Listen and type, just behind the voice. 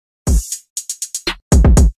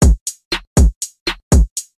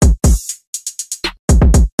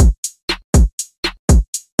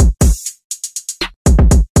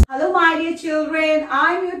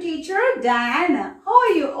Diana. How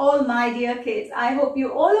are you all, my dear kids? I hope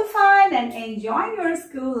you all are fine and enjoying your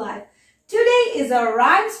school life. Today is a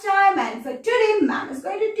rhymes time, and for today, ma'am is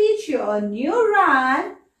going to teach you a new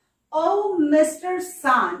rhyme. Oh, Mr.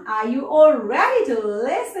 Sun. Are you all ready to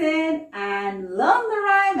listen and learn the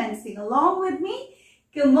rhyme and sing along with me?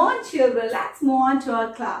 Come on, children, let's move on to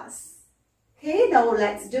our class. Okay, now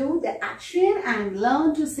let's do the action and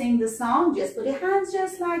learn to sing the song. Just put your hands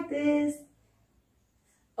just like this.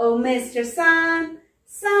 Oh, Mr. Sun,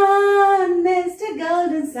 Sun, Mr.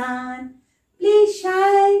 Golden Sun, please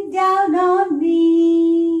shine down on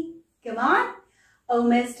me. Come on. Oh,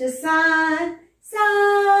 Mr. Sun,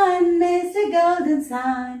 Sun, Mr. Golden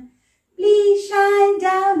Sun, please shine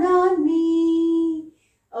down on me.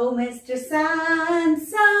 Oh, Mr. Sun,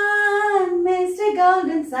 Sun, Mr.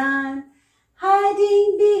 Golden Sun,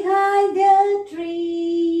 hiding behind a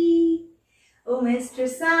tree. Oh, Mr.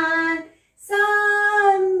 Sun,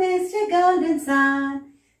 Sun, Mr. Golden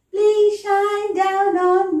Sun, please shine down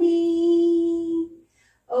on me.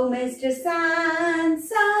 Oh, Mr. Sun,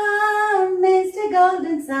 Sun, Mr.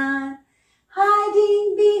 Golden Sun,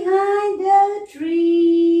 hiding behind a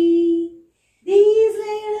tree. These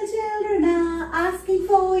little children are asking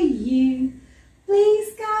for you.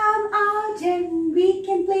 Please come out and we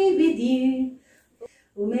can play with you.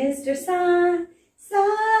 Oh, Mr. Sun,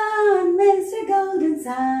 Sun, Mr. Golden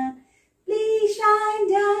Sun, please shine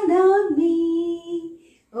down on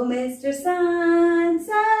me. Oh, Mr. Sun,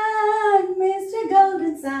 Sun, Mr.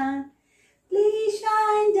 Golden Sun, please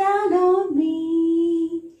shine down on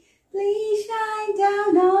me. Please shine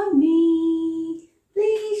down on me.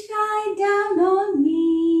 Please shine down on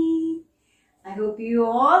me. I hope you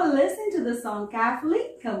all listen to the song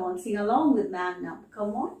carefully. Come on, sing along with ma'am now.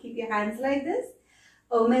 Come on, keep your hands like this.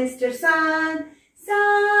 Oh, Mr. Sun,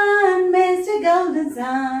 Sun, Mr. Golden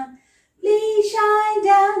Sun, please shine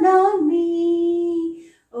down on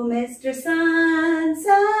me. Oh, Mr. Sun,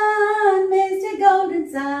 Sun, Mr. Golden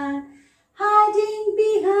Sun, hiding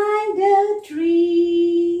behind a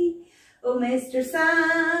tree. Oh, Mr.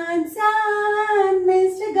 Sun, Sun,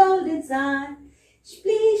 Mr. Golden Sun,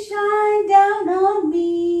 please shine down on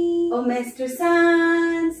me. Oh, Mr.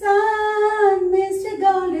 Sun, Sun, Mr.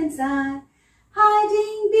 Golden Sun,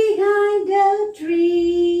 hiding behind a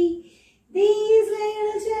tree. These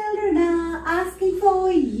little children are asking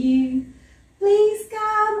for you. Please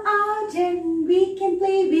come out and we can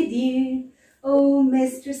play with you. Oh,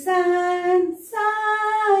 Mr. Sun,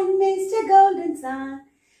 Sun, Mr. Golden Sun,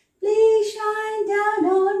 please shine down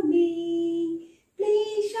on me.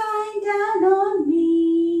 Please shine down on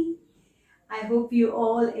me. I hope you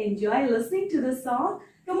all enjoy listening to the song.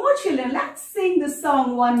 Come on, children, let's sing the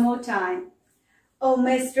song one more time. Oh,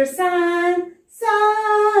 Mr. Sun,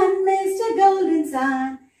 Sun, Mr. Golden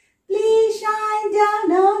Sun, please shine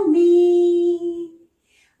down on me.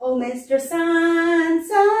 Oh, Mr. Sun,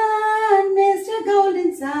 Sun, Mr.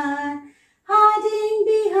 Golden Sun, hiding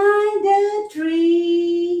behind a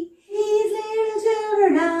tree. These little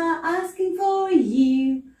children are asking for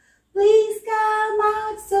you. Please come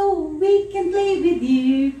out so we can play with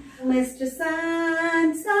you. Mr.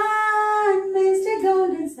 Sun, Sun, Mr.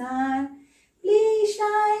 Golden Sun, please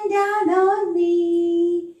shine down on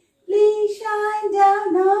me. Please shine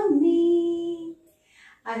down on me.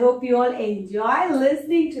 I hope you all enjoy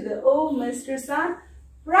listening to the Oh, Mr. Sun.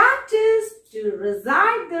 Practice to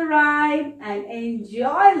recite the rhyme and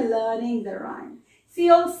enjoy learning the rhyme. See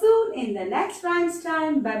you all soon in the next rhymes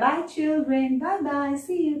time. Bye-bye, children. Bye-bye.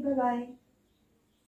 See you. Bye-bye.